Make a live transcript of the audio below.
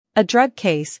A drug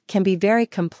case can be very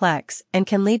complex and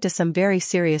can lead to some very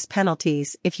serious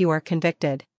penalties if you are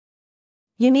convicted.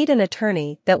 You need an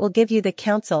attorney that will give you the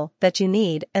counsel that you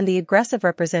need and the aggressive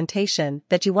representation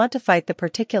that you want to fight the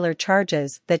particular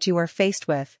charges that you are faced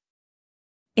with.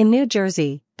 In New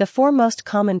Jersey, the four most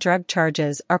common drug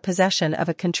charges are possession of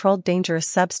a controlled dangerous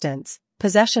substance,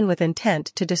 possession with intent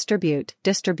to distribute,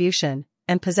 distribution,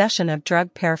 and possession of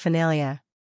drug paraphernalia.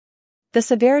 The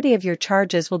severity of your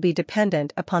charges will be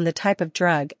dependent upon the type of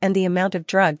drug and the amount of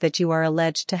drug that you are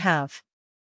alleged to have.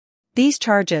 These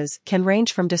charges can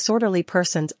range from disorderly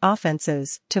persons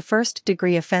offenses to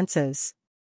first-degree offenses.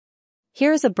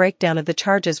 Here is a breakdown of the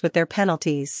charges with their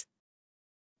penalties.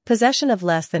 Possession of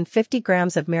less than 50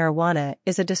 grams of marijuana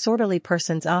is a disorderly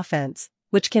person's offense,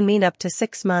 which can mean up to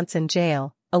 6 months in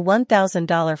jail, a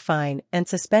 $1,000 fine, and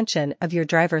suspension of your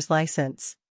driver's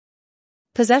license.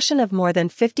 Possession of more than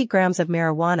 50 grams of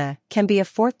marijuana can be a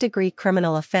fourth-degree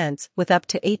criminal offense with up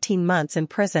to 18 months in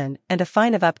prison and a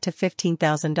fine of up to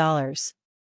 $15,000.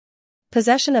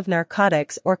 Possession of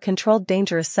narcotics or controlled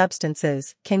dangerous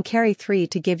substances can carry 3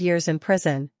 to 5 years in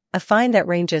prison, a fine that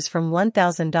ranges from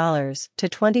 $1,000 to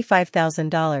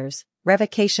 $25,000,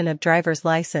 revocation of driver's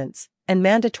license, and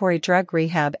mandatory drug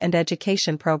rehab and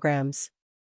education programs.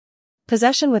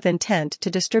 Possession with intent to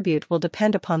distribute will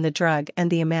depend upon the drug and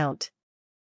the amount.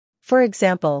 For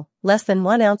example, less than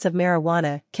 1 ounce of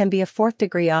marijuana can be a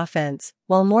fourth-degree offense,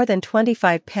 while more than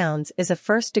 25 pounds is a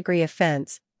first-degree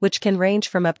offense, which can range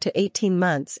from up to 18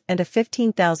 months and a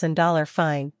 $15,000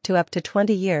 fine to up to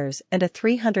 20 years and a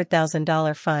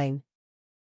 $300,000 fine.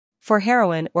 For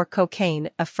heroin or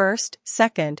cocaine, a first,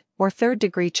 second, or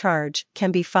third-degree charge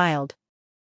can be filed.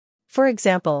 For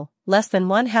example, less than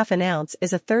 1/2 ounce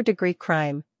is a third-degree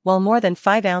crime, while more than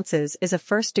 5 ounces is a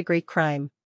first-degree crime.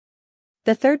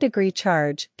 The third-degree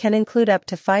charge can include up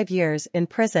to 5 years in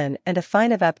prison and a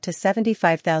fine of up to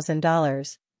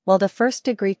 $75,000, while the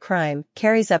first-degree crime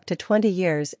carries up to 20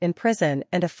 years in prison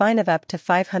and a fine of up to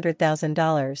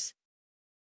 $500,000.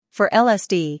 For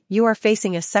LSD, you are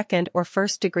facing a second or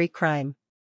first-degree crime.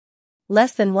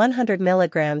 Less than 100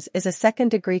 milligrams is a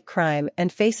second-degree crime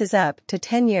and faces up to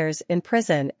 10 years in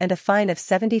prison and a fine of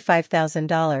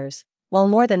 $75,000. While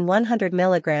more than 100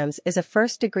 milligrams is a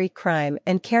first-degree crime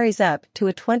and carries up to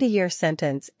a 20-year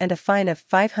sentence and a fine of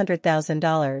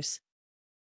 $500,000.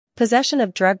 Possession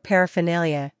of drug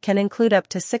paraphernalia can include up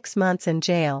to 6 months in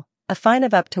jail, a fine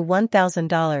of up to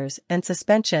 $1,000, and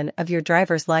suspension of your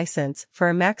driver's license for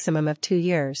a maximum of 2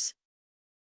 years.